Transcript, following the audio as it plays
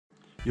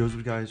Yo, what's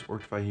up guys,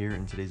 Orcedify here.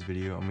 In today's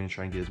video, I'm going to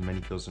try and get as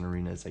many kills in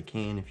arena as I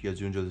can. If you guys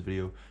do enjoy this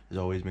video, as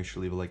always, make sure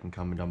to leave a like and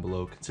comment down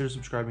below. Consider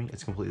subscribing,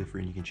 it's completely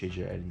free and you can change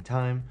it at any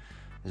time.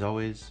 As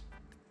always,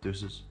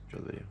 deuces,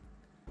 enjoy the video.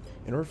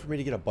 In order for me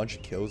to get a bunch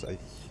of kills, I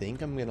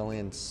think I'm going to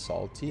land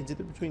Salty. It's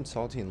either between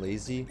Salty and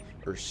Lazy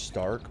or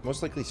Stark.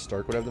 Most likely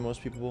Stark would have the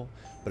most people,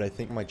 but I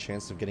think my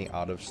chances of getting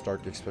out of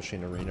Stark, especially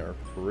in arena, are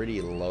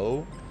pretty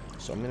low.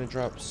 So I'm going to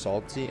drop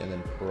Salty and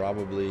then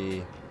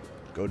probably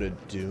go to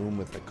Doom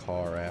with the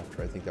car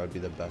after. I think that would be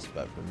the best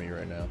bet for me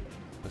right now.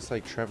 Looks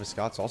like Travis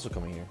Scott's also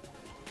coming here.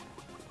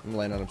 I'm gonna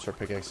land on him, start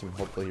pickaxing him.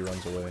 Hopefully he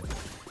runs away.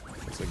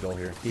 That's the goal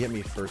here. He hit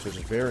me first, which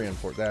is very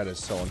important. That is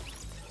so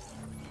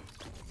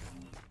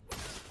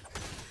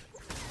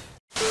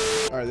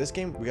Alright, this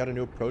game, we got a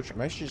new approach.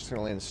 I'm actually just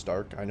gonna land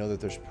Stark. I know that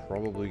there's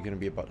probably gonna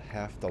be about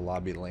half the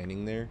lobby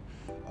landing there.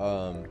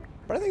 But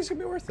I think it's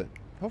gonna be worth it.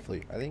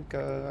 Hopefully. I think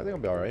I'll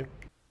be alright.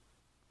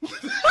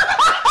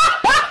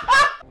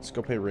 Let's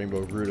go pay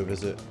Rainbow Root a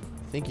visit.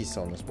 I think he's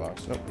selling this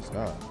box. Nope, he's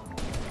not.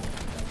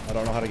 I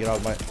don't know how to get out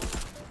of my...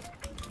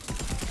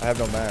 I have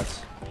no mats.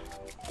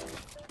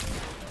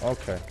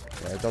 Okay.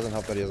 Yeah, it doesn't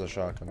help that he has a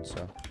shotgun,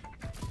 so...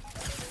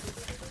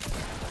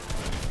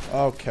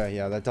 Okay,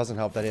 yeah, that doesn't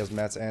help that he has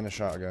mats and a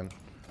shotgun.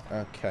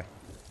 Okay.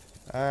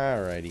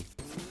 Alrighty.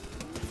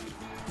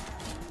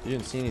 You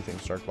didn't see anything,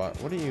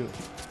 Starkbot. What are you...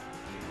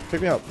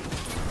 Pick me up.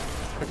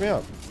 Pick me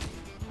up.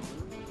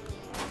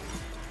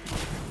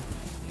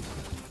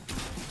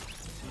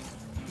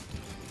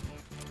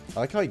 I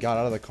like how he got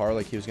out of the car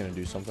like he was gonna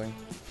do something.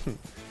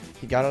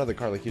 He got out of the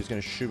car like he was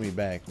gonna shoot me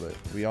back, but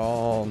we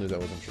all knew that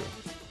wasn't true.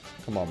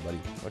 Come on, buddy.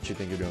 What you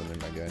think you're doing there,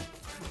 my guy?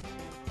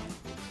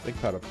 Big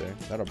pot up there.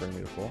 That'll bring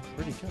me to full.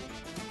 Where'd he go?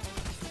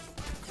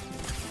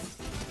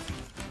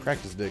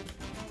 Cracked his dick.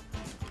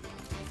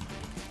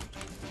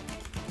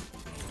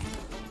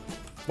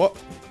 What?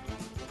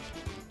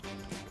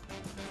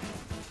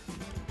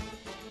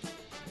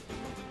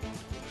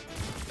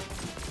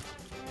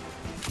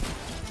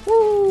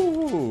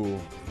 Woo!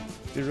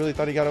 He really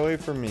thought he got away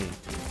from me.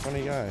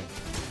 Funny guy.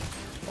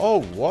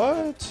 Oh,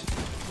 what?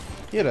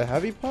 He had a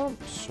heavy pump?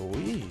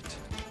 Sweet.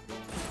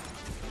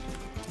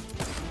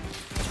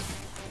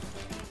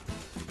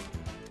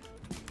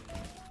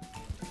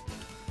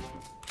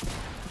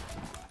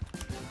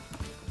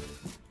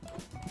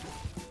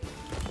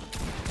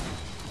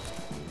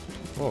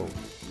 Whoa.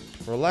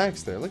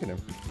 Relax there. Look at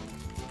him.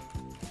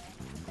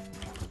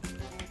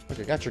 Look,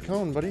 I got your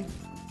cone, buddy.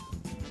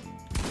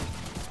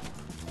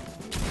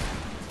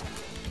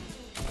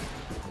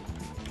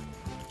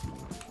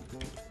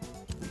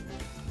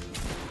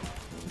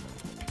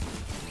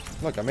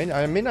 Look, I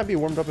may not be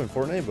warmed up in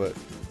Fortnite, but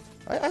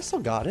I still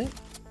got it.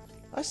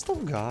 I still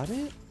got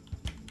it.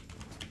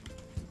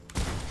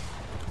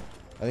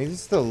 I think this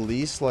is the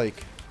least,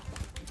 like...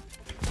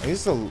 I think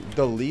this is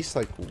the least,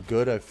 like,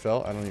 good I've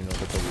felt. I don't even know if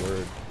that's a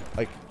word.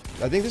 Like,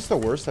 I think this is the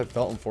worst I've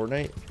felt in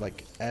Fortnite,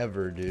 like,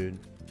 ever, dude.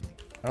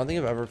 I don't think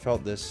I've ever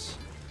felt this...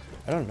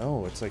 I don't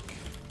know. It's, like...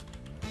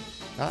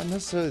 Not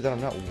necessarily that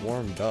I'm not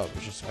warmed up.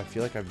 It's just, I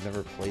feel like I've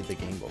never played the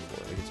game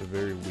before. Like, it's a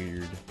very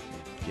weird...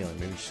 feeling.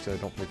 Maybe just because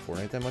I don't play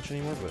Fortnite that much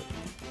anymore, but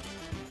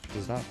it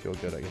does not feel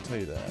good, I can tell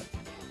you that.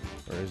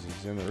 Where is he?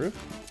 He's on the roof?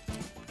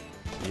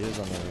 He is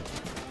on the roof.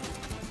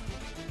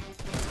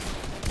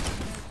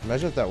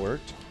 Imagine if that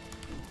worked.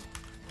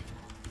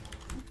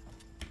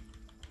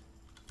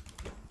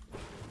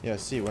 Yeah,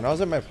 see, when I was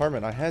at my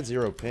apartment, I had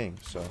 0 ping,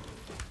 so...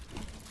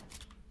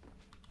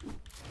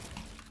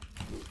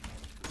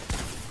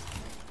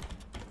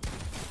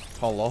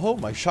 Hello?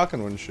 My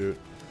shotgun wouldn't shoot.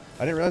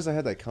 I didn't realize I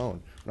had that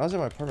cone. When I was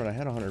at my apartment,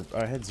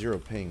 I had 0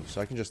 ping,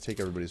 so I can just take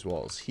everybody's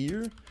walls.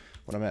 Here,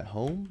 when I'm at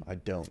home, I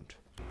don't.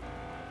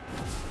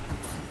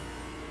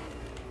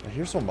 I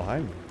hear someone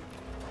behind me.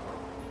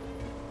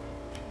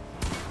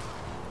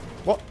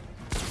 What?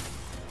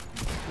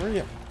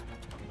 Where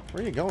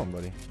are you going,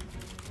 buddy?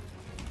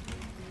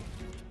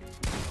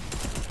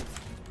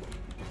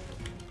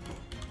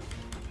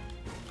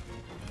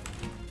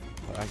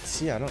 I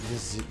see. I don't.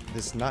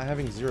 This not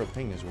having 0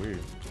 ping is weird.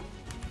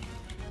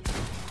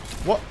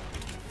 What?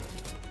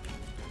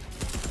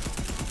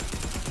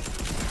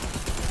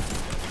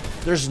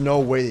 There's no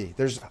way.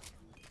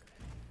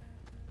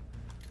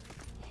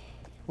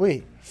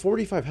 Wait,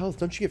 45 health.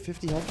 Don't you get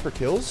 50 health per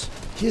kills?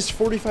 He has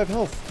 45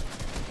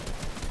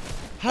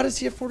 health. How does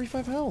he have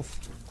 45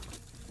 health?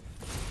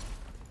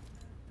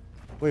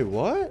 Wait,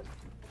 what?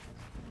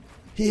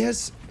 He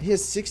has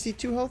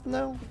 62 health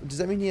now? Does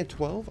that mean he had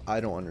 12? I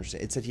don't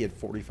understand. It said he had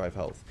 45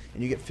 health.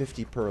 And you get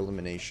 50 per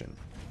elimination.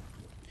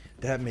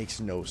 That makes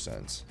no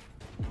sense.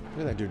 Look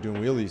at that dude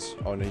doing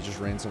wheelies. Oh, no, he just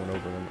ran someone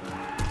over him.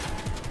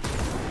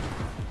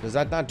 Does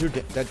that not do...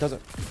 That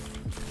doesn't...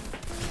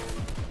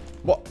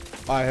 What?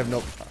 I have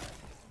no...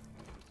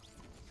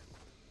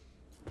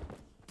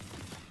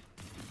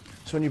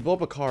 So when you blow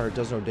up a car, it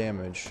does no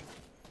damage.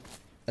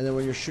 And then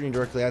when you're shooting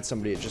directly at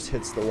somebody, it just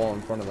hits the wall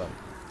in front of them.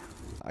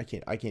 I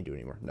can't do it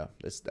anymore. No,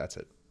 that's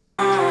it.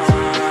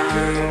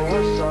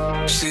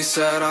 She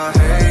said I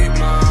hate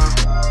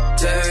my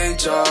day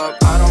job.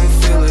 I don't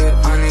feel it.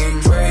 I need